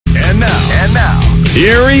now,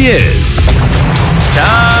 here he is,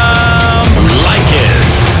 Tom Leykis.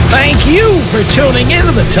 Thank you for tuning in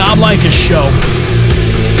to the Tom Leykis Show.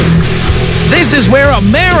 This is where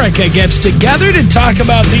America gets together to talk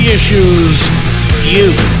about the issues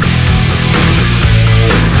you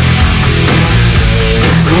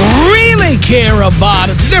really care about.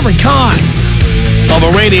 It's a different kind of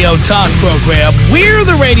a radio talk program. We're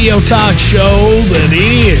the radio talk show that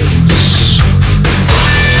is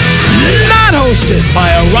not hosted by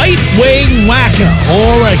a right-wing wacko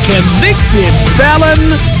or a convicted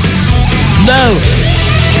felon. No.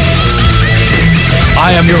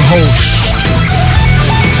 I am your host.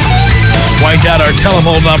 Write down our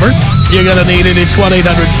telephone number. You're going to need it. It's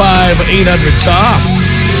 1-800-5800-TOM.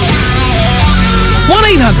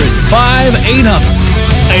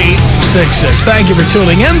 1-800-5800-866. Thank you for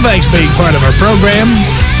tuning in. Thanks for being part of our program.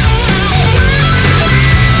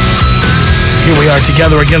 Here we are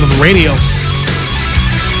together again on the radio.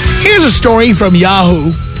 Here's a story from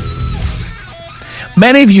Yahoo.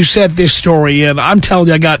 Many of you sent this story in. I'm telling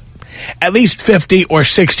you, I got at least 50 or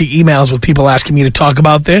 60 emails with people asking me to talk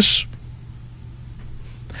about this.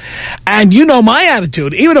 And you know my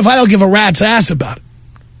attitude, even if I don't give a rat's ass about it.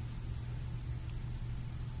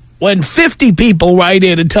 When 50 people write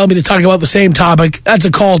in and tell me to talk about the same topic, that's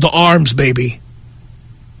a call to arms, baby.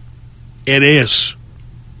 It is.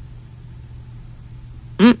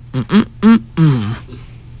 Here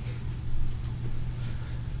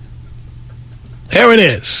it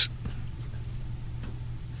is.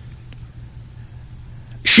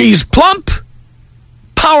 She's plump,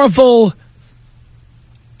 powerful,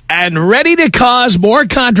 and ready to cause more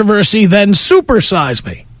controversy than Super Size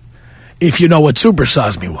Me. If you know what Super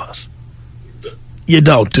Size Me was. You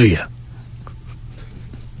don't, do you?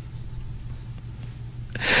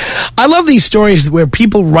 I love these stories where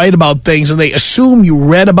people write about things and they assume you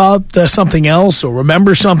read about something else or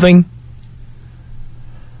remember something.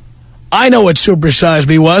 I know what Super Size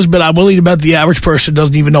Me was, but I'm willing to bet the average person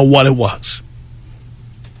doesn't even know what it was.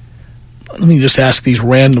 Let me just ask these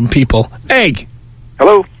random people. Hey.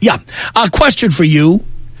 Hello? Yeah. A question for you.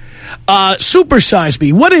 Super Size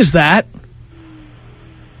Me, what is that?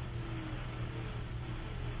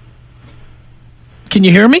 Can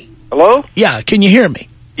you hear me? Hello? Yeah, can you hear me?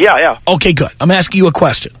 Yeah. Okay, good. I'm asking you a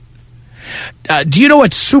question. Do you know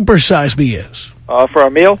what Super Size Me is? For a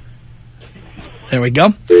meal? There we go.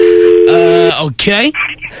 Okay.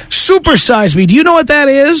 Super Size Me, do you know what that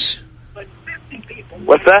is?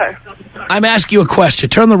 What's that? I'm asking you a question.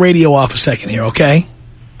 Turn the radio off a second here, okay?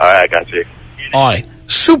 All right, I got you. All right.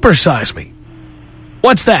 Super Size Me.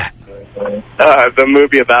 What's that? The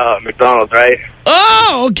movie about McDonald's, right?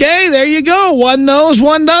 Oh, okay. There you go. One knows,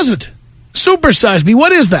 one doesn't. Super Size Me.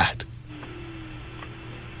 What is that?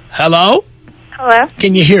 Hello? Hello?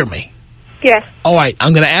 Can you hear me? Yes. All right.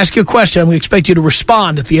 I'm going to ask you a question. I'm going to expect you to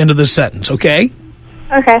respond at the end of this sentence, okay?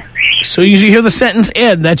 Okay. As soon as you hear the sentence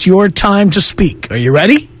end, that's your time to speak. Are you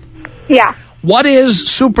ready? Yeah. What is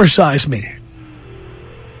Super Size Me?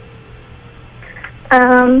 Hold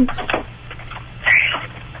on.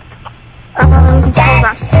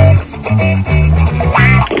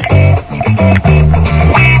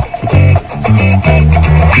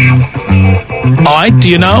 All right, do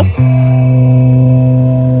you know?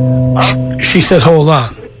 She said, hold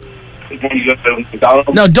on.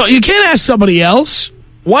 No, don't. You can't ask somebody else.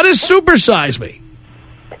 What is Super Size Me?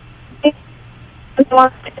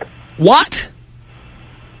 What?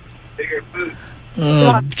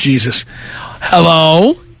 Oh, Jesus.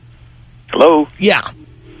 Hello? Hello? Yeah.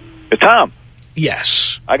 It's Tom.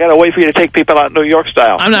 Yes. I got to wait for you to take people out New York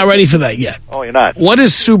style. I'm not ready for that yet. Oh, you're not? What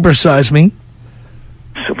is Super Size Me?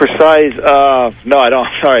 Super size? No, I don't.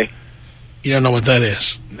 Sorry. You don't know what that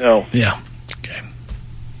is? No. Yeah. Okay.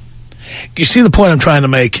 You see the point I'm trying to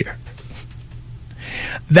make here?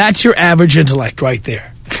 That's your average intellect right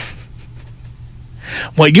there.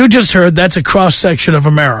 What you just heard, that's a cross-section of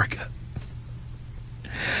America.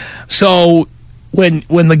 So when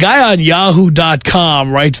the guy on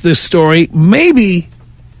Yahoo.com writes this story, maybe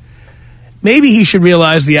he should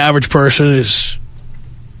realize the average person is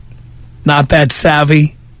not that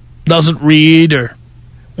savvy, doesn't read or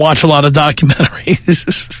watch a lot of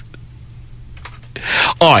documentaries.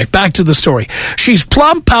 All right, back to the story. She's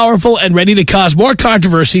plump, powerful, and ready to cause more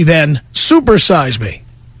controversy than Super Size Me.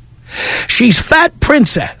 She's Fat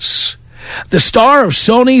Princess, the star of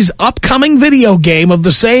Sony's upcoming video game of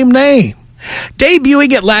the same name,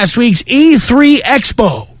 debuting at last week's E3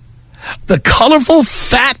 Expo. The colorful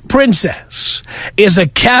Fat Princess is a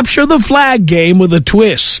capture the flag game with a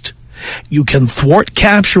twist. You can thwart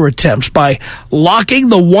capture attempts by locking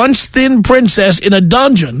the once thin princess in a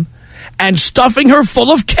dungeon and stuffing her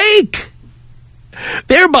full of cake,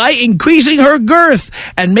 thereby increasing her girth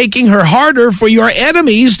and making her harder for your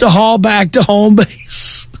enemies to haul back to home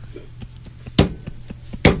base.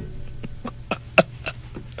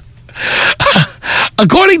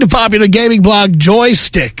 According to popular gaming blog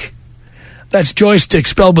Joystick, that's joystick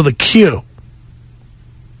spelled with a Q.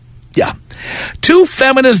 Yeah. 2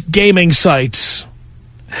 feminist gaming sites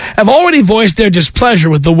have already voiced their displeasure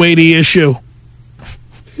with the weighty issue.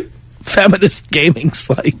 Feminist gaming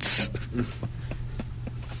sites.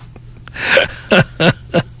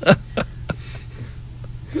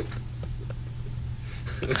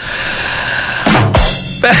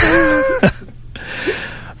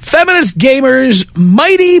 Feminist gamers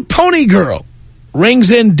Mighty Pony Girl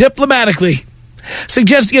rings in diplomatically,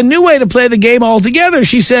 suggesting a new way to play the game altogether.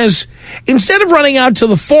 She says, instead of running out to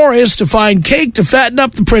the forest to find cake to fatten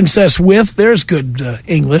up the princess with, there's good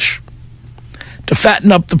English, to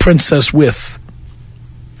fatten up the princess with,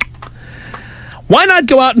 why not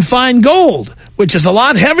go out and find gold, which is a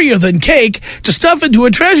lot heavier than cake, to stuff into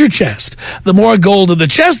a treasure chest? The more gold in the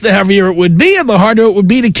chest, the heavier it would be and the harder it would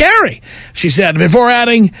be to carry, she said, before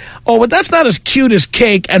adding, oh, but that's not as cute as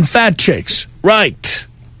cake and fat chicks. Right.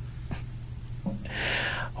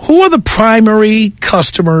 Who are the primary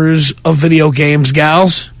customers of video games,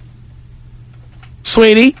 gals?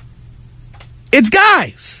 Sweetie? It's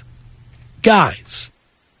guys. Guys.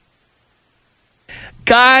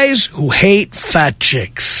 Guys who hate fat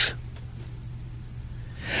chicks.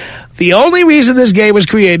 The only reason this game was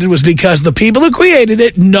created was because the people who created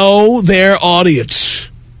it know their audience.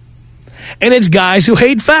 And it's guys who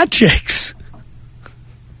hate fat chicks.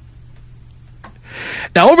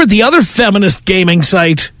 Now, over at the other feminist gaming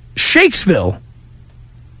site, Shakesville,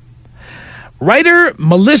 writer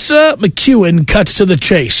Melissa McEwen cuts to the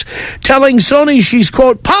chase, telling Sony she's,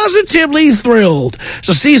 quote, positively thrilled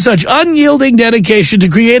to see such unyielding dedication to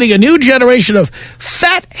creating a new generation of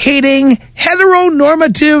fat-hating,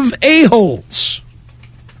 heteronormative a-holes.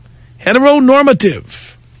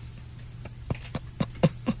 Heteronormative.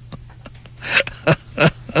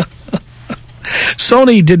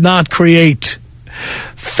 Sony did not create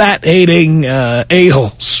fat-hating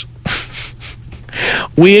a-holes.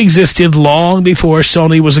 We existed long before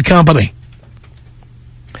Sony was a company.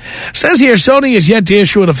 Says here, Sony is yet to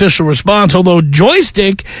issue an official response, although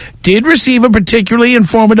Joystick did receive a particularly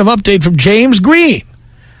informative update from James Green,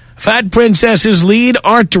 Fat Princess's lead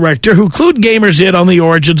art director, who clued gamers in on the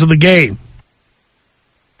origins of the game.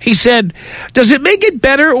 He said, does it make it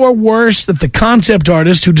better or worse that the concept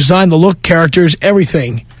artist who designed the look, characters,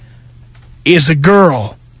 everything is a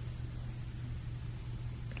girl?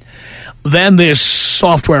 Then this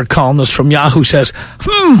software columnist from Yahoo says,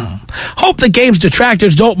 hope the game's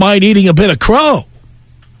detractors don't mind eating a bit of crow.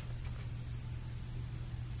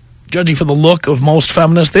 Judging from the look of most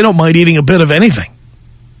feminists, they don't mind eating a bit of anything.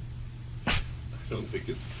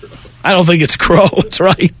 I don't think it's crow. It's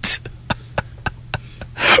right.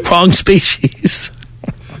 Wrong species.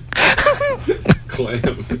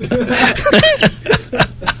 Clam.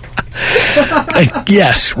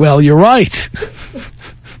 Yes, well, you're right.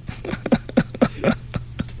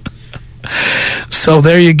 So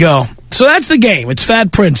there you go. So that's the game. It's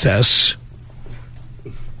Fat Princess.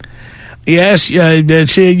 Yes,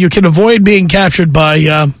 you can avoid being captured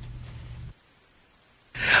by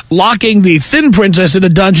locking the thin princess in a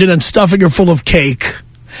dungeon and stuffing her full of cake.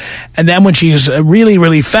 And then when she's really,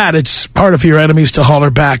 really fat, it's part of your enemies to haul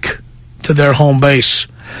her back to their home base.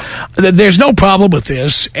 There's no problem with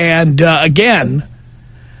this. And again,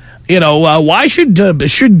 you know, why should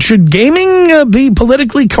gaming be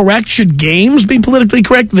politically correct? Should games be politically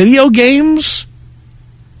correct? Video games?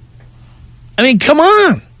 I mean, come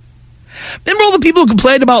on. Remember all the people who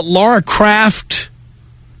complained about Lara Croft,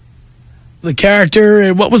 the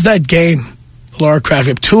character? What was that game? Lara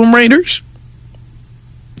Croft, Tomb Raiders?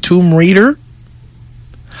 Tomb Raider?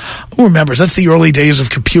 Who remembers? That's the early days of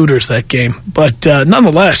computers, that game. But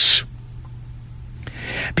nonetheless,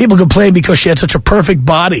 people complain because she had such a perfect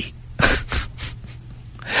body.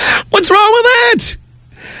 What's wrong with that?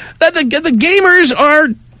 That the gamers are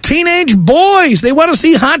teenage boys. They want to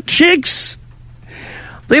see hot chicks.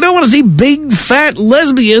 They don't want to see big, fat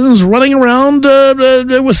lesbians running around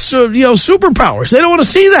with superpowers. They don't want to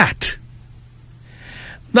see that.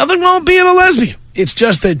 Nothing wrong with being a lesbian. It's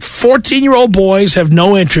just that 14-year-old boys have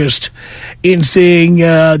no interest in seeing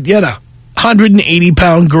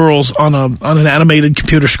 180-pound girls on an animated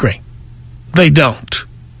computer screen. They don't.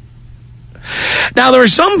 Now, there are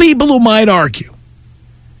some people who might argue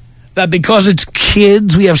that because it's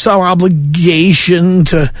kids, we have some obligation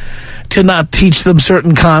to not teach them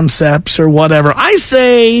certain concepts or whatever. I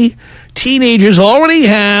say teenagers already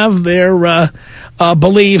have their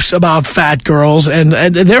beliefs about fat girls, and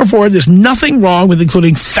therefore there's nothing wrong with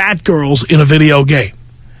including fat girls in a video game.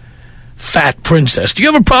 Fat princess. Do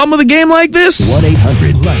you have a problem with a game like this?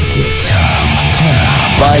 1-800-Leykis. Tom.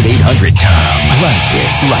 5-800-TOM.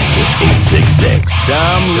 Leykis. 866.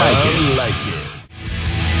 Tom Leykis.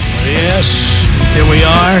 Yes, here we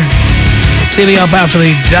are. Cleaning up after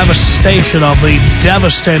the devastation of the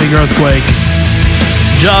devastating earthquake.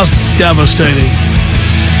 Just devastating.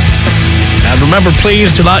 And remember,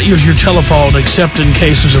 please do not use your telephone except in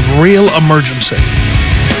cases of real emergency.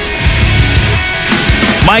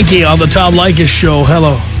 Mikey on the Tom Leykis Show.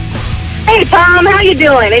 Hello. Hey, Tom, how you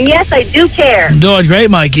doing? And yes, I do care. I'm doing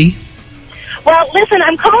great, Mikey. Well, listen,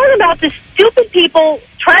 I'm calling about the stupid people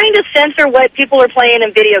trying to censor what people are playing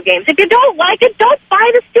in video games. If you don't like it, don't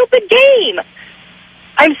buy the stupid game.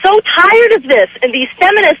 I'm so tired of this. And these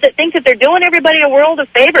feminists that think that they're doing everybody a world of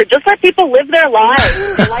favor, just let people live their lives.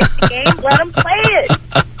 If they like the game, let them play it.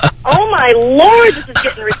 Oh, my Lord, this is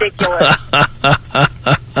getting ridiculous.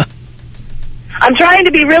 I'm trying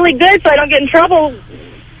to be really good so I don't get in trouble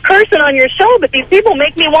cursing on your show, but these people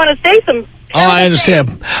make me want to say some... Oh, I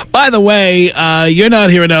understand. By the way, you're not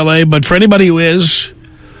here in L.A., but for anybody who is,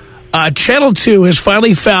 Channel 2 has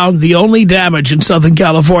finally found the only damage in Southern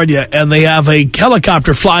California, and they have a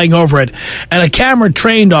helicopter flying over it and a camera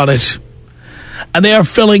trained on it. And they are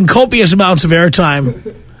filling copious amounts of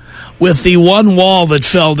airtime with the one wall that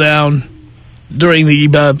fell down during the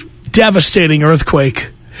devastating earthquake.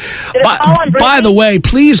 By the way,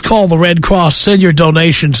 please call the Red Cross. Send your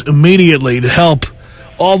donations immediately to help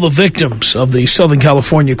all the victims of the Southern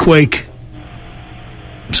California quake.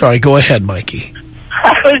 Sorry, go ahead, Mikey.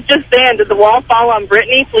 I was just saying, did the wall fall on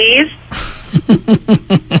Brittany, please?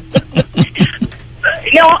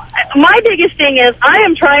 My biggest thing is I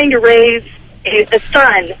am trying to raise a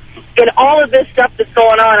son in all of this stuff that's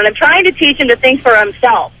going on, and I'm trying to teach him to think for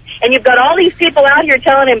himself. And you've got all these people out here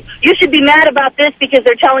telling him, you should be mad about this because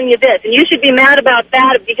they're telling you this, and you should be mad about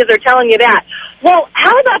that because they're telling you that. Well,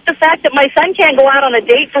 how about the fact that my son can't go out on a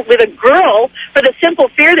date with a girl for the simple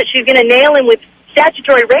fear that she's going to nail him with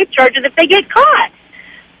statutory rape charges if they get caught?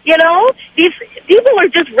 You know, these people are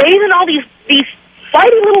just raising all these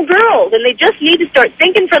fighty little girls, and they just need to start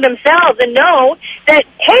thinking for themselves and know that,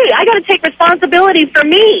 hey, I got to take responsibility for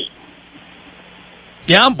me.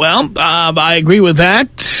 Yeah, well, I agree with that.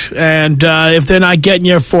 And if they're not getting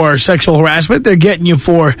you for sexual harassment, they're getting you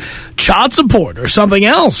for child support or something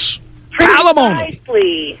else. Alimony.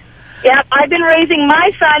 Precisely. Yep, I've been raising my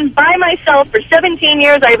son by myself for 17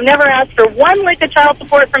 years. I've never asked for one lick of child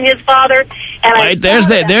support from his father. And right, there's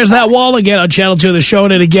that wall again on Channel 2. They're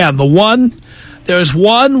showing it again. There's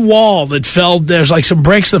one wall that fell. There's like some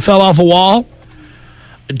bricks that fell off a wall.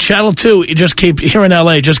 And Channel 2, here in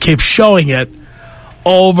L.A., just keeps showing it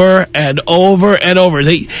over and over and over.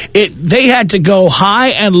 They had to go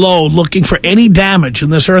high and low looking for any damage in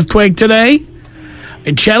this earthquake today.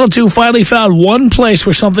 And Channel 2 finally found one place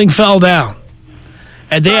where something fell down.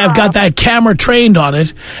 And they have got that camera trained on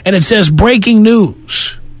it, and it says breaking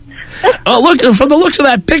news. Look, from the looks of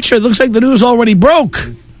that picture, it looks like the news already broke.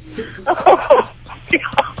 Oh,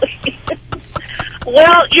 golly.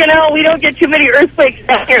 Well, you know, we don't get too many earthquakes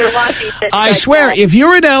down here in Washington. I swear, if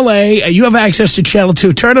you're in L.A. and you have access to Channel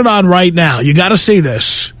 2, turn it on right now. You got to see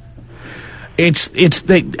this. I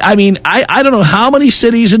don't know how many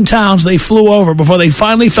cities and towns they flew over before they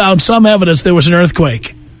finally found some evidence there was an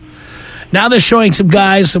earthquake. Now they're showing some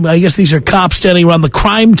guys, I guess these are cops standing around the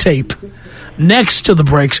crime tape next to the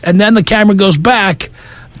bricks, and then the camera goes back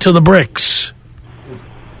to the bricks.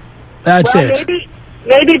 That's it.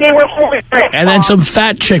 Maybe they were holy bricks. And then some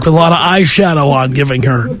fat chick with a lot of eyeshadow on giving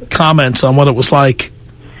her comments on what it was like.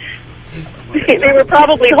 They were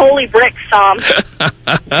probably holy bricks, Tom.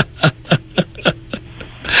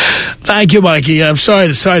 Thank you, Mikey. I'm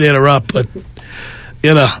sorry to interrupt, but,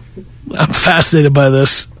 you know, I'm fascinated by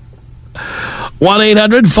this.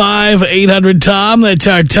 1-800-5800-TOM. That's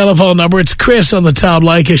our telephone number. It's Chris on the Tom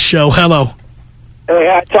Leykis Show. Hello. Hey,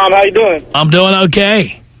 hi, Tom. How you doing? I'm doing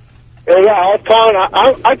okay. Yeah, I was calling.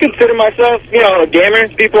 I consider myself, a gamer.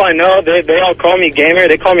 People I know, they all call me gamer.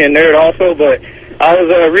 They call me a nerd also, but I was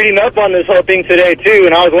reading up on this whole thing today, too,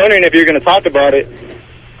 and I was wondering if you're going to talk about it.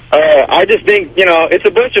 I just think, it's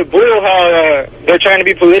a bunch of bull how they're trying to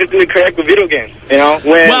be politically correct with video games,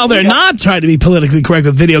 Well, they're not trying to be politically correct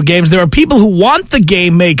with video games. There are people who want the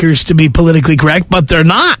game makers to be politically correct, but they're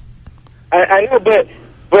not. I know, but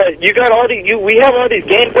you got all we have all these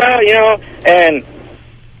games out, and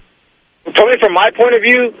Totally from my point of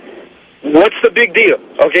view, what's the big deal?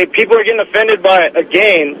 Okay, people are getting offended by a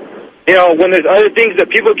game, you know, when there's other things that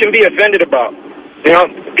people can be offended about. You know,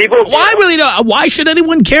 people... Why really not? Why should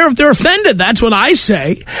anyone care if they're offended? That's what I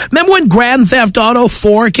say. Remember when Grand Theft Auto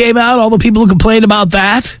 4 came out? All the people who complained about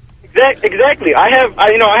that? Exactly. I have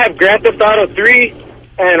Grand Theft Auto 3,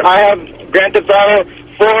 and I have Grand Theft Auto 4,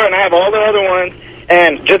 and I have all the other ones.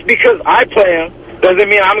 And just because I play them doesn't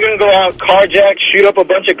mean I'm going to go out, carjack, shoot up a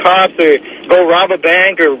bunch of cops, or go rob a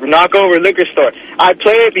bank, or knock over a liquor store. I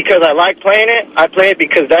play it because I like playing it. I play it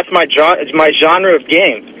because that's my genre of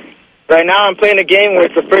game. Right now I'm playing a game where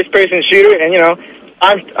it's a first-person shooter, and, you know,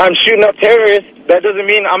 I'm shooting up terrorists. That doesn't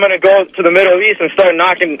mean I'm going to go to the Middle East and start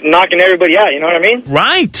knocking everybody out, you know what I mean?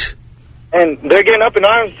 Right. And they're getting up in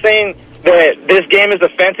arms saying that this game is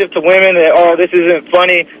offensive to women, that, oh, this isn't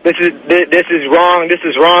funny, this is wrong, this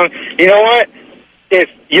is wrong. You know what? If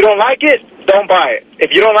you don't like it, don't buy it.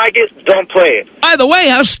 If you don't like it, don't play it. By the way,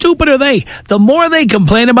 how stupid are they? The more they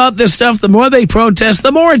complain about this stuff, the more they protest,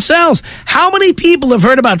 the more it sells. How many people have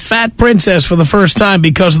heard about Fat Princess for the first time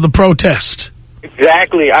because of the protest?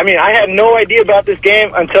 Exactly. I mean, I had no idea about this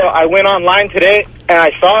game until I went online today, and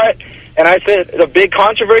I saw it, and I said, the big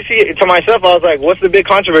controversy, to myself, I was like, what's the big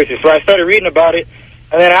controversy? So I started reading about it,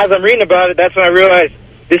 and then as I'm reading about it, that's when I realized,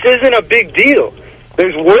 this isn't a big deal.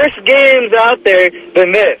 There's worse games out there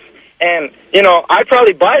than this. And, you know, I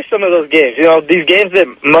probably buy some of those games. You know, these games that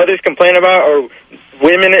mothers complain about or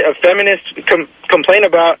women, feminists complain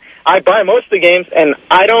about, I buy most of the games, and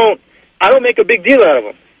I don't make a big deal out of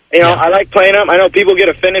them. You know, I like playing them. I know people get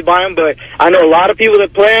offended by them, but I know a lot of people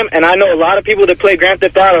that play them, and I know a lot of people that play Grand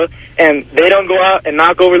Theft Auto, and they don't go out and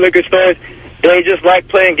knock over liquor stores. They just like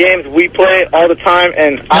playing games. We play all the time.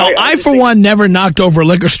 And now, I for one, never knocked over a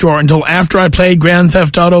liquor store until after I played Grand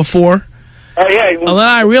Theft Auto 4. Oh, yeah. And then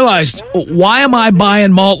I realized, why am I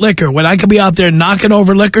buying malt liquor when I could be out there knocking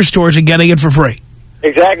over liquor stores and getting it for free?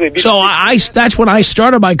 Exactly. So that's when I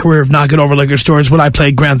started my career of knocking over liquor stores, when I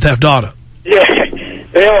played Grand Theft Auto. Yeah.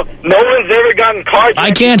 You know, no one's ever gotten carjacked.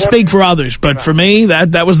 I can't speak for others, but for me,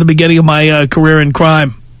 that was the beginning of my career in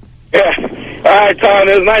crime. Yeah. All right, Tom,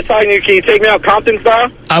 it was nice talking to you. Can you take me out Compton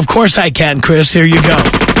style? Of course I can, Chris. Here you go.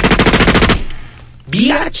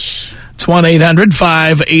 Biatch. It's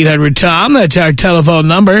 1-800-5800-TOM. That's our telephone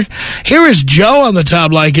number. Here is Joe on the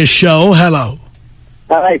Tom Leykis show. Hello.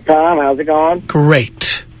 Hi, Tom. How's it going?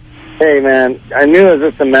 Great. Hey, man. I knew it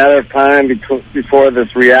was just a matter of time before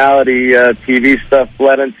this reality TV stuff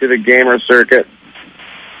bled into the gamer circuit.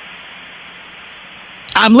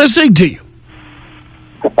 I'm listening to you.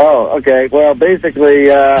 Oh, okay. Well,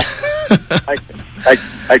 basically, I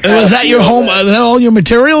was that your home? Was that all your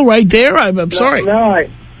material right there? I'm sorry. No.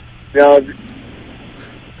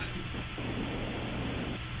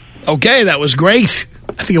 Okay, that was great.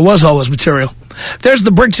 I think it was all this material. There's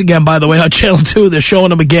the bricks again, by the way, on Channel 2. They're showing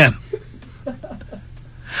them again.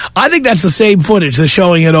 I think that's the same footage. They're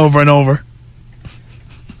showing it over and over.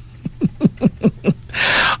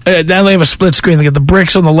 Now they have a split screen. They got the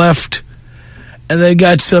bricks on the left, and they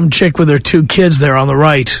got some chick with her two kids there on the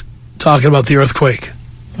right talking about the earthquake.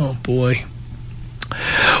 Oh, boy.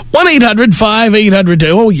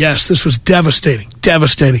 1-800-5800. Oh, yes, this was devastating.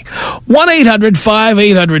 Devastating.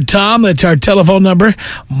 1-800-5800-TOM. That's our telephone number.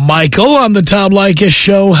 Michael on the Tom Leykis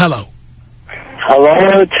show. Hello.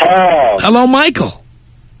 Hello, Tom. Hello, Michael.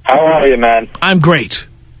 How are you, man? I'm great.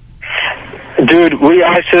 Dude, we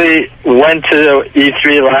actually went to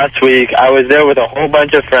E3 last week. I was there with a whole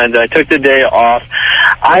bunch of friends. I took the day off.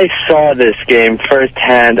 I saw this game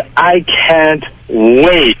firsthand. I can't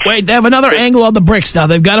wait. Wait, they have another angle on the bricks now.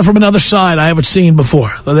 They've got it from another side I haven't seen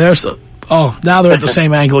before. Now they're at the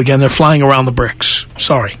same angle again. They're flying around the bricks.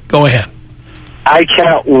 Sorry. Go ahead. I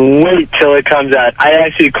can't wait till it comes out. I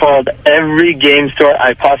actually called every game store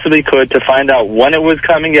I possibly could to find out when it was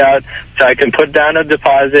coming out so I can put down a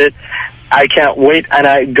deposit. I can't wait,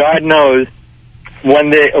 and God knows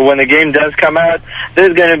when the game does come out,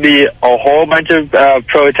 there's going to be a whole bunch of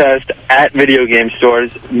protests at video game stores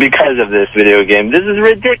because of this video game. This is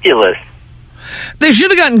ridiculous. They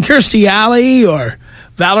should have gotten Kirstie Alley or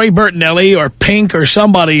Valerie Bertinelli or Pink or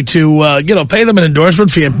somebody to pay them an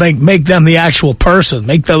endorsement fee and make them the actual person.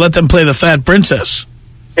 Let them play the Fat Princess.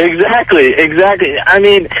 Exactly. I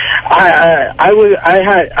mean, I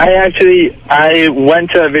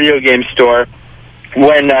went to a video game store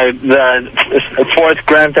when the fourth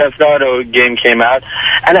Grand Theft Auto game came out,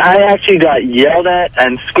 and I actually got yelled at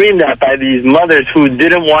and screamed at by these mothers who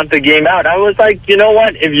didn't want the game out. I was like, you know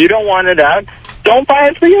what? If you don't want it out, don't buy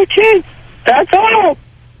it for your kids. That's all.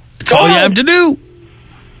 That's all you have to do.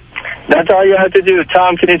 That's all you have to do.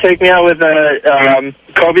 Tom, can you take me out with a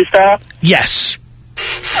Kobe style? Yes.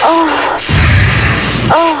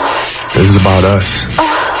 This is about us.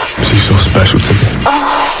 She's so special to me.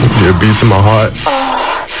 It beats in my heart.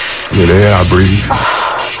 Yeah, the air I breathe.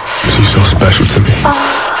 She's so special to me.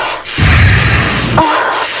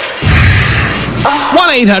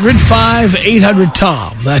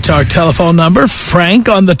 1-800-5800-TOM. That's our telephone number. Frank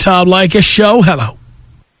on the Tom Leykis Show. Hello.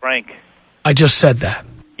 Frank. I just said that.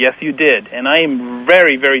 Yes, you did. And I am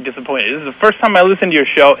very, very disappointed. This is the first time I listened to your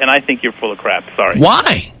show, and I think you're full of crap. Sorry.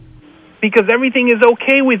 Why? Because everything is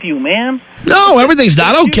okay with you, man. No, everything's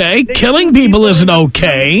not okay. Killing people isn't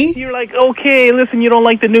okay. You're like, okay, listen, you don't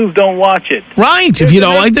like the news, don't watch it. Right. If you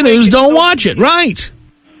don't like the news, don't watch it. Right.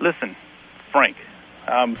 Listen, Frank.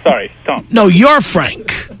 Sorry, Tom. No, you're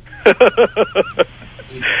Frank.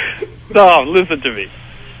 Tom, listen to me.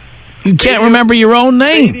 You can't remember your own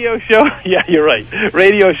name. Radio show, yeah, you're right.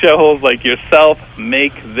 Radio shows like yourself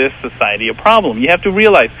make this society a problem. You have to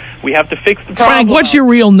realize we have to fix the problem. Frank, what's your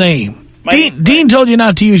real name? Dean told you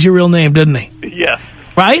not to use your real name, didn't he? Yes.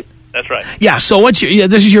 Right? That's right. Yeah, so what's your... Yeah,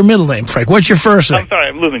 this is your middle name, Frank. What's your first name? I'm sorry,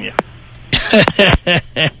 I'm losing you.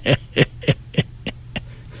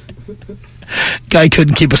 Guy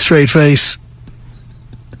couldn't keep a straight face.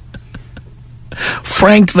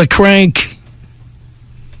 Frank the Crank.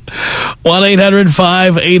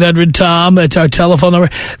 1-800-5800-TOM. That's our telephone number.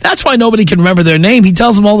 That's why nobody can remember their name. He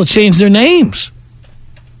tells them all to change their names.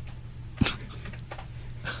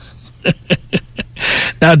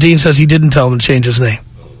 Now Dean says he didn't tell him to change his name.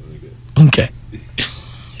 Okay.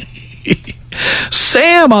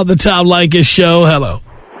 Sam on the Tom Leykis Show. Hello.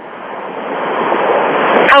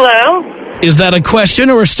 Hello? Is that a question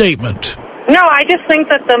or a statement? No, I just think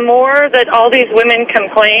that the more that all these women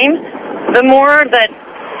complain, the more that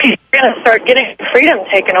people are going to start getting freedom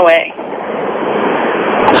taken away.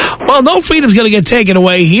 Well, no freedom's going to get taken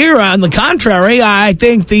away here. On the contrary, I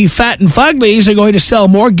think the fat and fuglies are going to sell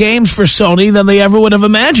more games for Sony than they ever would have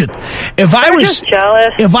imagined. If I was just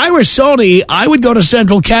jealous. If I were Sony, I would go to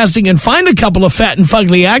Central Casting and find a couple of fat and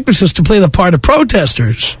fugly actresses to play the part of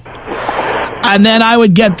protesters. And then I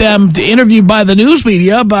would get them to interview by the news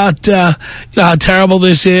media about how terrible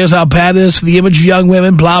this is, how bad it is for the image of young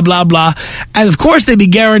women, blah, blah, blah. And, of course, they'd be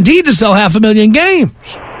guaranteed to sell 500,000 games.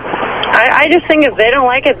 I just think if they don't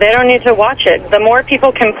like it, they don't need to watch it. The more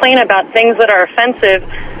people complain about things that are offensive,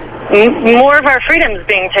 more of our freedom's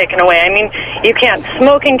being taken away. I mean, you can't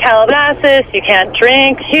smoke in Calabasas, you can't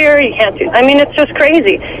drink here, you can't do... I mean, it's just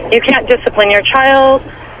crazy. You can't discipline your child.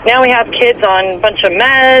 Now we have kids on a bunch of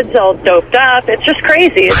meds, all doped up. It's just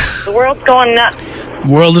crazy. The world's going nuts. The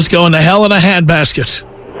world is going to hell in a handbasket.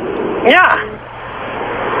 Yeah.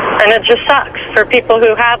 And it just sucks for people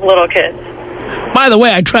who have little kids. By the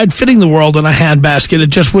way, I tried fitting the world in a handbasket. It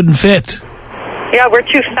just wouldn't fit. Yeah, we're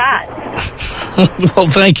too fat. Well,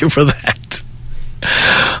 thank you for that.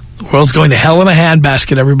 The world's going to hell in a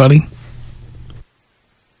handbasket, everybody.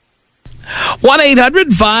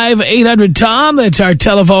 1-800-5800-TOM. That's our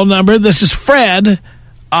telephone number. This is Fred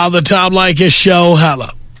on the Tom Leykis Show. Hello.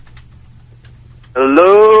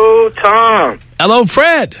 Hello, Tom. Hello,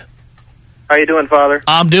 Fred. How you doing, Father?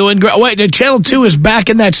 I'm doing great. Wait, Channel 2 is back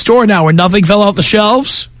in that store now where nothing fell off the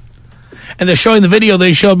shelves. And they're showing the video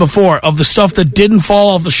they showed before of the stuff that didn't fall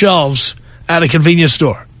off the shelves at a convenience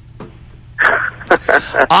store.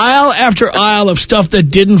 Aisle after aisle of stuff that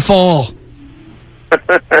didn't fall.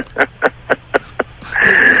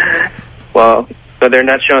 Well, so they're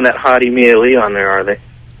not showing that hottie Mia Lee on there, are they?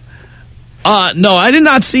 No, I did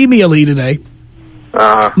not see Mia Lee today.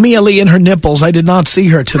 Mia Lee and her nipples. I did not see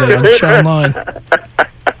her today on Channel 9.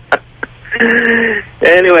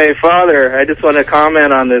 Anyway, Father, I just want to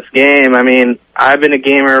comment on this game. I mean, I've been a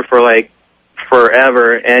gamer for like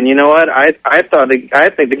forever, and you know what? I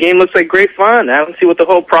think the game looks like great fun. I don't see what the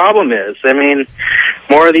whole problem is. I mean,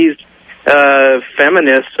 more of these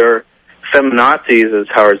feminists or feminazis, as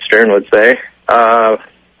Howard Stern would say. By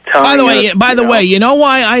the way, you know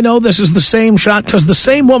why I know this is the same shot? Because the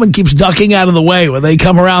same woman keeps ducking out of the way when they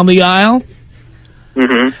come around the aisle.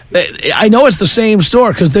 Mm-hmm. I know it's the same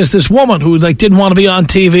store because there's this woman who didn't want to be on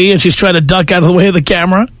TV and she's trying to duck out of the way of the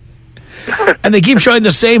camera. And they keep showing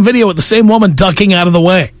the same video with the same woman ducking out of the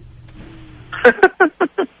way.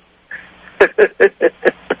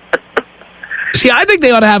 See, I think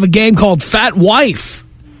they ought to have a game called Fat Wife.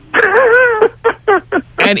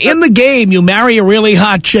 And in the game, you marry a really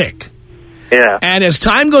hot chick. Yeah. And as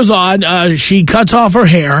time goes on, she cuts off her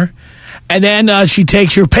hair, and then she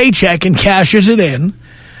takes your paycheck and cashes it in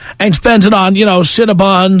and spends it on,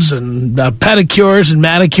 Cinnabons and pedicures and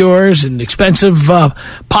manicures and expensive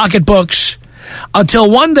pocketbooks. Until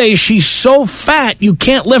one day she's so fat you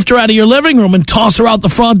can't lift her out of your living room and toss her out the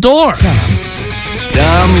front door.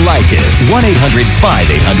 Tom Leykis.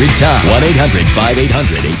 1-800-5800-TOM.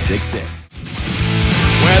 1-800-5800-866.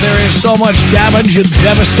 Where there is so much damage and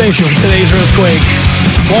devastation in today's earthquake,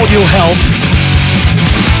 won't you help?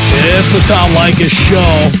 It's the Tom Leykis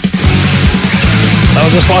Show. I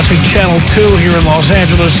was just watching Channel 2 here in Los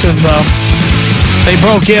Angeles, and they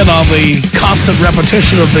broke in on the constant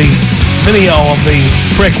repetition of the video of the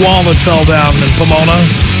brick wall that fell down in Pomona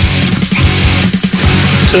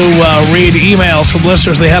to read emails from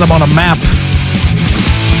listeners. They had them on a map.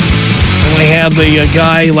 And they had the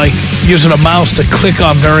guy, like, using a mouse to click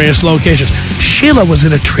on various locations. Sheila was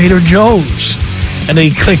in a Trader Joe's. And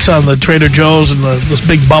he clicks on the Trader Joe's, and this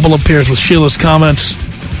big bubble appears with Sheila's comments.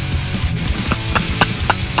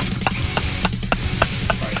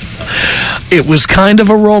 It was kind of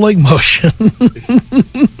a rolling motion.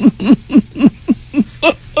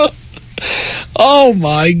 Oh,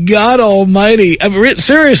 my God almighty. I mean,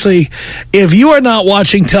 seriously, if you are not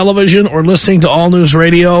watching television or listening to All News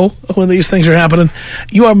Radio when these things are happening,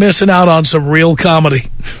 you are missing out on some real comedy.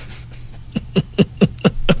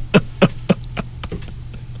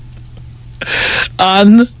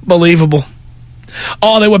 Unbelievable.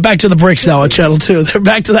 Oh, they went back to the bricks now on Channel 2. They're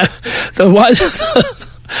back to that,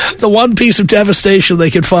 the one piece of devastation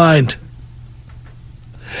they could find.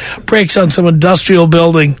 Breaks on some industrial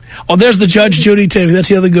building. Oh, there's the Judge Judy tape. That's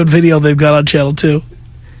the other good video they've got on Channel 2.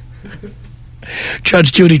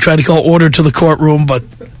 Judge Judy tried to call order to the courtroom, but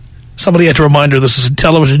somebody had to remind her this is a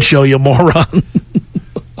television show, you moron.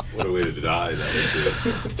 What a way to die.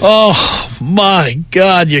 Oh, my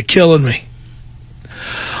God, you're killing me.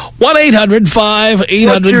 1-800-5800.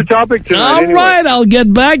 What's your topic tonight, All anyway? right, I'll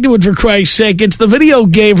get back to it for Christ's sake. It's the video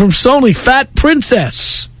game from Sony, Fat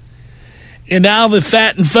Princess. And now the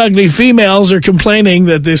fat and fugly females are complaining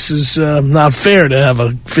that this is not fair to have a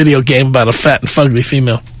video game about a fat and fugly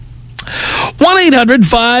female.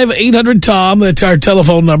 1-800-5800-TOM. That's our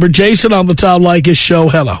telephone number. Jason on the Tom Leykis Show.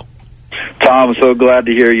 Hello. Tom, I'm so glad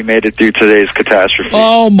to hear you made it through today's catastrophe.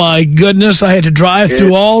 Oh, my goodness. I had to drive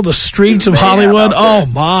through all the streets of Hollywood. Oh,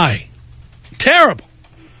 my. Terrible.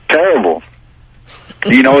 Terrible.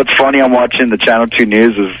 You know what's funny? I'm watching the Channel 2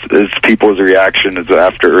 news is people's reaction is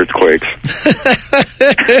after earthquakes.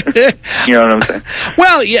 You know what I'm saying?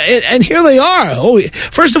 Well, yeah, and here they are. Oh,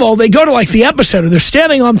 first of all, they go to, like, the epicenter. They're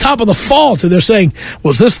standing on top of the fault, and they're saying,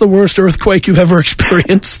 was this the worst earthquake you've ever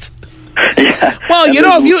experienced? Yeah. Well, you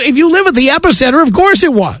know, if you live at the epicenter, of course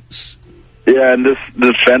it was. Yeah, and this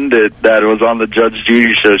defendant that was on the Judge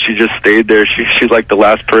Judy show, she just stayed there. She's like the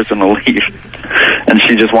last person to leave, and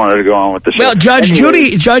she just wanted to go on with the show. Well, Judge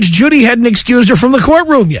Judy hadn't excused her from the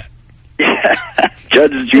courtroom yet. Yeah,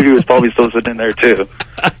 Judge Judy was probably still sitting there too.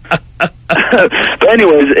 But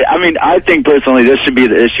anyways, I mean, I think personally this should be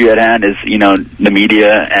the issue at hand is, you know, the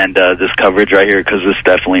media and this coverage right here, because this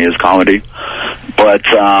definitely is comedy. But,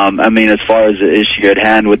 I mean, as far as the issue at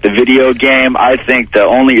hand with the video game, I think the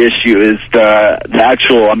only issue is the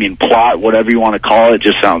actual, I mean, plot, whatever you want to call it,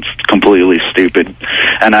 just sounds completely stupid.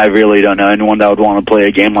 And I really don't know anyone that would want to play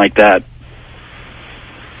a game like that.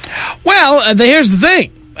 Well, here's the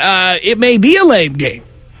thing. It may be a lame game.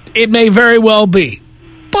 It may very well be.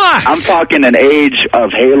 But I'm talking an age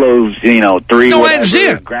of Halo's, you know, 3, no, whatever, I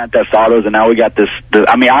understand. Grand Theft Autos, and now we got this.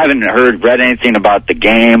 I mean, I haven't read anything about the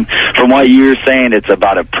game. From what you're saying, it's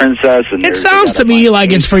about a princess. And it sounds to me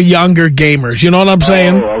like it's for younger gamers. You know what I'm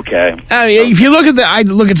saying? Oh, okay. If you look at I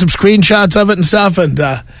look at some screenshots of it and stuff, and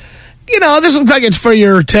you know, this looks like it's for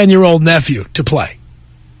your 10-year-old nephew to play.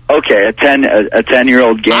 Okay, a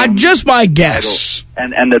 10-year-old game. Just my guess.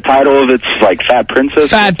 And the title of it's like Fat Princess.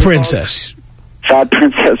 Fat Princess. Fat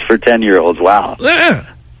Princess for 10-year-olds. Wow. Yeah.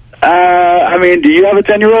 I mean, do you have a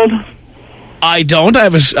 10-year-old? I don't. I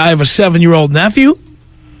have a 7-year-old nephew.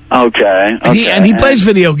 Okay. And he plays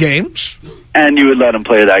video games. And you would let him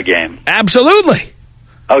play that game? Absolutely.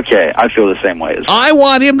 Okay, I feel the same way. I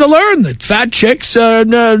want him to learn that fat chicks are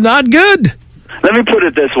not good. Let me put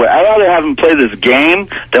it this way: I'd rather have him play this game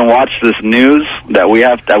than watch this news that we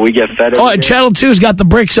get fed. Oh, and Channel 2's got the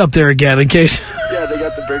bricks up there again, in case. Yeah, they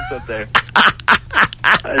got the bricks up there.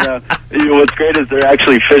 I know. You know, what's great is they're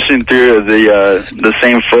actually fishing through the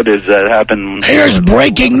same footage that happened. Here's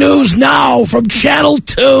breaking news now from Channel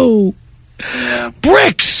 2. Yeah.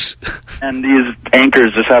 Bricks. And these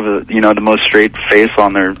anchors just have the most straight face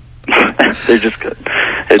on their. They're just.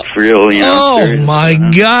 It's real, you know. Oh serious,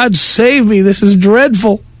 my God, save me! This is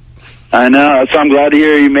dreadful. I know. So I'm glad to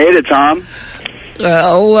hear you made it, Tom.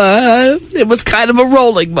 Well, it was kind of a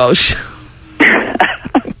rolling motion.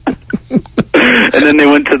 And then they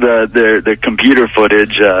went to the computer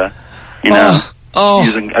footage,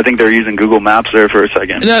 using, I think they're using Google Maps there for a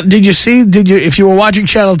second. Now, if you were watching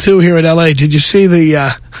Channel 2 here in L.A., did you see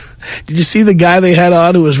the guy they had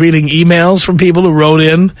on who was reading emails from people who wrote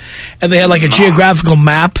in? And they had like a geographical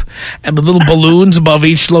map and with little balloons above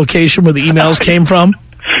each location where the emails came from?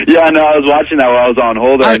 Yeah, no, I was watching that while I was on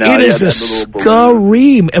hold right now. It is a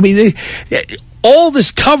scream. I mean, all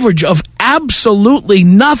this coverage of absolutely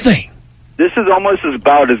nothing. This is almost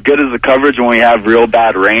about as good as the coverage when we have real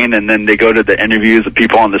bad rain and then they go to the interviews of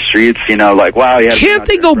people on the streets, like, wow. Can't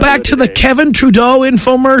they go back to the Kevin Trudeau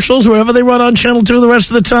infomercials, wherever they run on Channel 2 the rest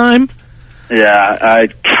of the time? Yeah, I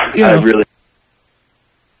really...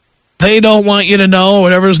 They don't want you to know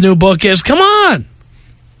whatever his new book is. Come on.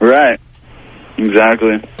 Right.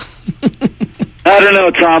 Exactly. I don't know,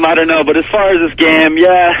 Tom. I don't know. But as far as this game,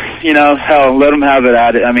 hell, let them have it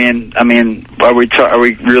at it. I mean, are we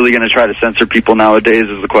really going to try to censor people nowadays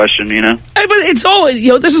is the question, But it's all,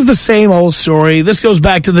 this is the same old story. This goes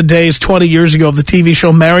back to the days 20 years ago of the TV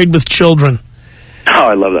show Married with Children. Oh,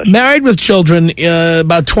 I love that show. Married with Children,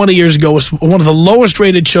 about 20 years ago, was one of the lowest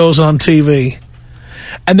rated shows on TV.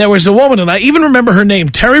 And there was a woman, and I even remember her name,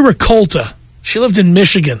 Terry Ricolta. She lived in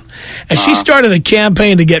Michigan, and she started a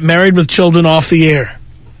campaign to get Married with Children off the air.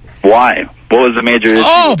 Why? What was the major issue?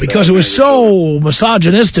 Oh, because it was so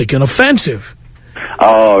misogynistic and offensive.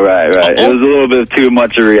 Oh, right. It was a little bit too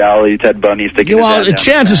much of reality. Ted Bundy sticking his head down.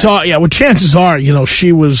 Chances are,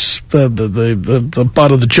 she was the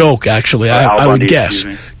butt of the joke, actually, I would guess.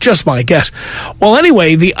 Just my guess. Well,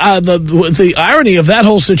 anyway, the irony of that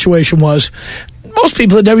whole situation was most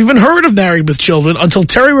people had never even heard of Married with Children until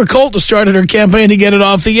Terry Ricolta started her campaign to get it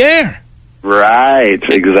off the air. Right,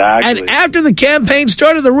 exactly. And after the campaign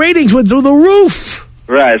started, the ratings went through the roof.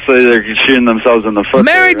 Right, so they're shooting themselves in the foot.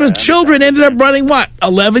 Married with Children ended up running,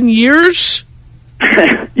 11 years?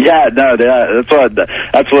 Yeah, no, that's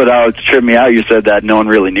what tripped me out. You said that no one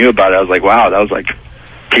really knew about it. I was like, wow, that was like,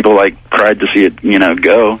 people cried to see it,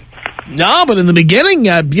 go. No, but in the beginning,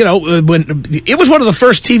 when it was one of the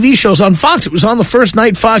first TV shows on Fox. It was on the first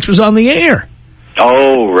night Fox was on the air.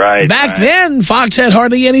 Oh, right. Back then, Fox had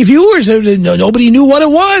hardly any viewers. Nobody knew what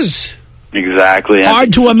it was. Exactly.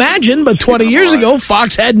 Hard to imagine, but 20 years ago,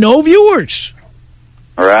 Fox had no viewers.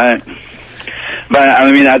 Right. But,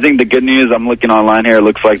 I think the good news, I'm looking online here, it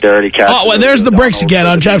looks like they're already casting. Oh, well, there's the bricks again.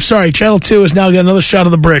 I'm sorry, Channel 2 has now got another shot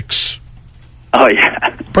of the bricks. Oh,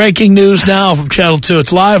 yeah. Breaking news now from Channel 2.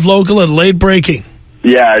 It's live, local, and late breaking.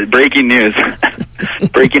 Yeah, breaking news.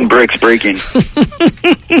 Breaking bricks, breaking.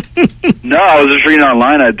 No, I was just reading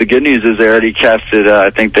online. The good news is they already casted,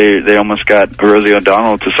 I think they almost got Rosie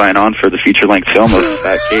O'Donnell to sign on for the feature-length film of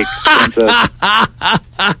Fat Cake Princess.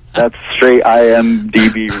 That's straight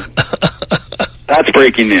IMDb. That's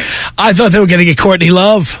breaking news. I thought they were going to get Courtney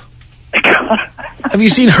Love. Have you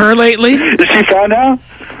seen her lately? Is she found out?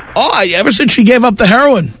 Oh, ever since she gave up the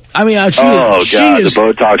heroin. I mean, she is the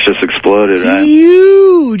Botox just exploded, right?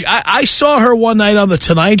 Huge. I saw her one night on The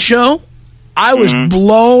Tonight Show. I was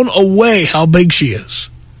blown away how big she is.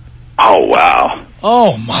 Oh, wow.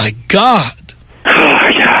 Oh, my God. Oh,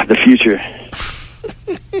 yeah, the future.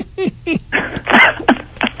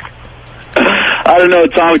 I don't know,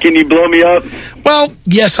 Tom, can you blow me up? Well,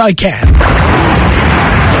 yes, I can.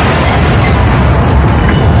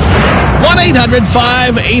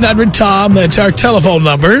 1-800-5800-TOM. That's our telephone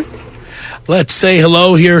number. Let's say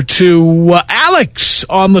hello here to Alex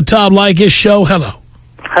on the Tom Leykis show. Hello.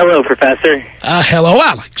 Hello, Professor. Hello,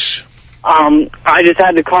 Alex. I just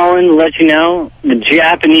had to call in to let you know the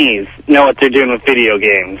Japanese know what they're doing with video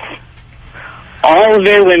games. All of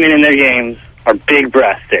their women in their games are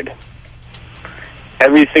big-breasted.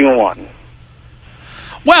 Every single one.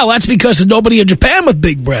 Well, that's because there's nobody in Japan with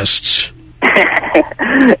big breasts.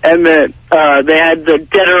 And then they had the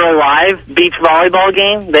Dead or Alive beach volleyball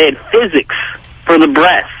game. They had physics for the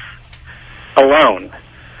breasts alone.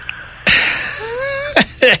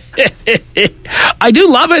 I do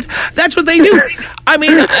love it. That's what they do.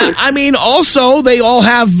 I mean, also they all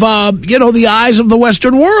have, the eyes of the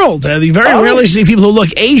Western world. You very rarely see people who look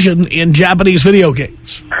Asian in Japanese video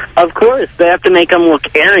games. Of course, they have to make them look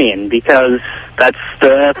Aryan because that's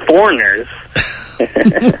the foreigners.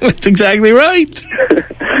 That's exactly right.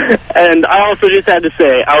 And I also just had to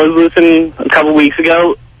say, I was listening a couple weeks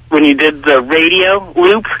ago when you did the radio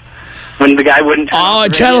loop. When the guy wouldn't turn on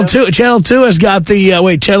the Channel radio. 2 has got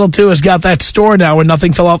Channel 2 has got that store now where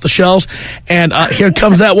nothing fell off the shelves. And here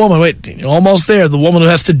comes that woman. Wait, almost there. The woman who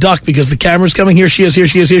has to duck because the camera's coming. Here she is, here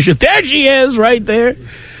she is, here she is. There she is, right there.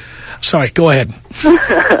 Sorry, go ahead.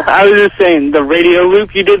 I was just saying, the radio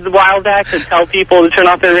loop you did a while back to tell people to turn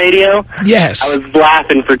off their radio? Yes. I was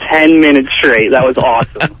laughing for 10 minutes straight. That was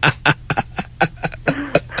awesome.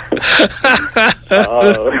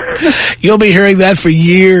 You'll be hearing that for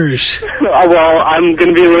years. Well, I'm going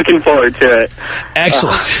to be looking forward to it.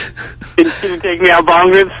 Excellent. Can you take me out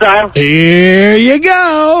bong rip style? Here you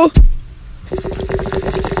go.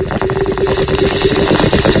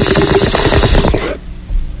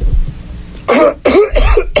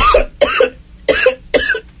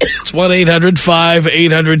 It's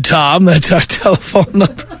 1-800-5800-TOM. That's our telephone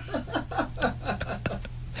number.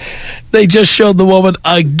 They just showed the woman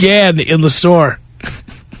again in the store.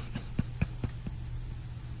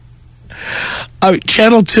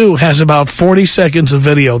 Channel 2 has about 40 seconds of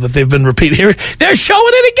video that they've been repeating. Here, they're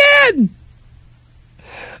showing it again.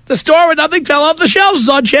 The store where nothing fell off the shelves is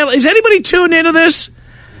on channel. Is anybody tuned into this?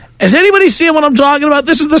 Has anybody seen what I'm talking about?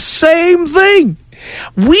 This is the same thing.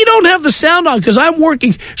 We don't have the sound on because I'm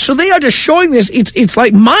working. So they are just showing this. It's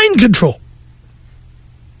like mind control.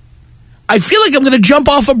 I feel like I'm going to jump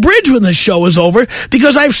off a bridge when this show is over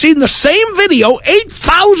because I've seen the same video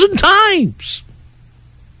 8,000 times.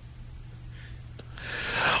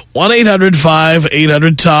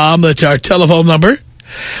 1-800-5800-TOM. That's our telephone number.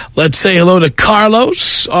 Let's say hello to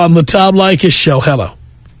Carlos on the Tom Leykis Show. Hello.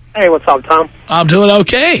 Hey, what's up, Tom? I'm doing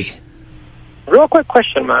okay. Real quick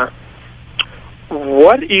question, man.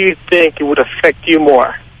 What do you think it would affect you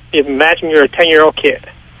more? Imagine you're a 10-year-old kid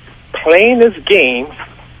playing this game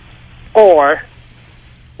or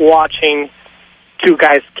watching two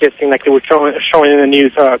guys kissing like they were showing in the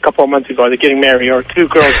news a couple of months ago. They're getting married, or two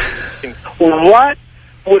girls kissing. What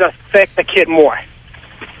would affect the kid more?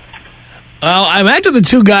 Well, I imagine the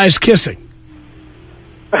two guys kissing.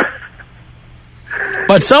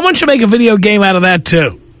 But someone should make a video game out of that,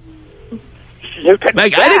 too.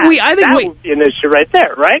 Like, I think we would be an issue right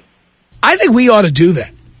there, right? I think we ought to do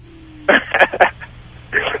that.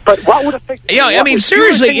 But what would affect... Yeah, I mean,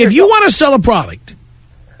 seriously, if you want to sell a product,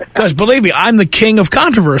 because believe me, I'm the king of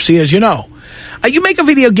controversy, as you know. You make a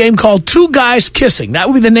video game called Two Guys Kissing. That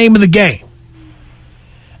would be the name of the game.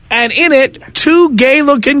 And in it, two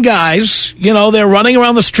gay-looking guys, you know, they're running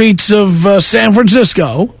around the streets of San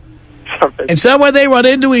Francisco. And somewhere they run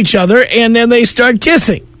into each other, and then they start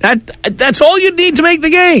kissing. That's all you need to make the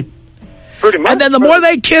game. Pretty much. And then the more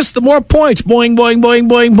they kiss, the more points. Boing, boing, boing,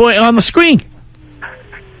 boing, boing on the screen.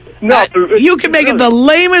 No, you can make it the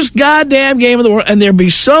lamest goddamn game in the world, and there'd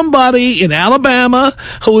be somebody in Alabama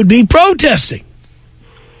who would be protesting.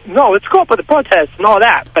 No, it's cool for the protests and all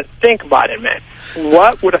that, but think about it, man.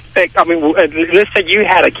 What would affect... I mean, let's say you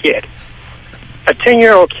had a kid, a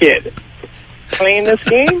 10-year-old kid, playing this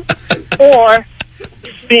game, or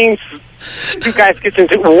seeing two guys kissing.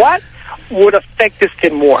 What would affect this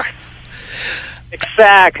kid more?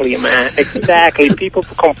 Exactly, man. Exactly. People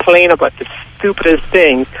complain about the stupidest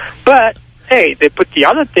things, but hey, they put the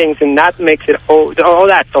other things, and that makes it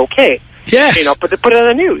that's okay. Yes. You know, but they put it on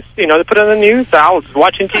the news. You know, they put it on the news. I was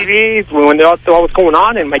watching TV when all was going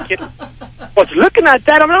on, and my kid was looking at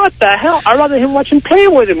that. I'm like, what the hell? I'd rather him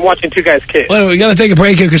playing with him, watching two guys kiss. Well, we got to take a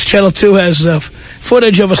break here because Channel 2 has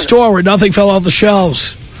footage of a store where nothing fell off the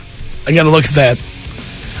shelves. I got to look at that.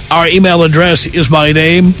 Our email address is my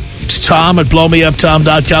name. It's Tom at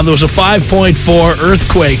blowmeuptom.com. There was a 5.4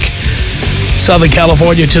 earthquake in Southern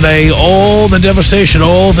California today. All the devastation,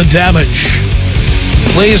 all the damage.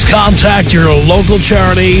 Please contact your local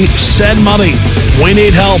charity. Send money. We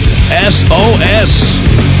need help. SOS.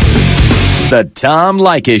 The Tom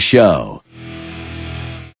Leykis Show.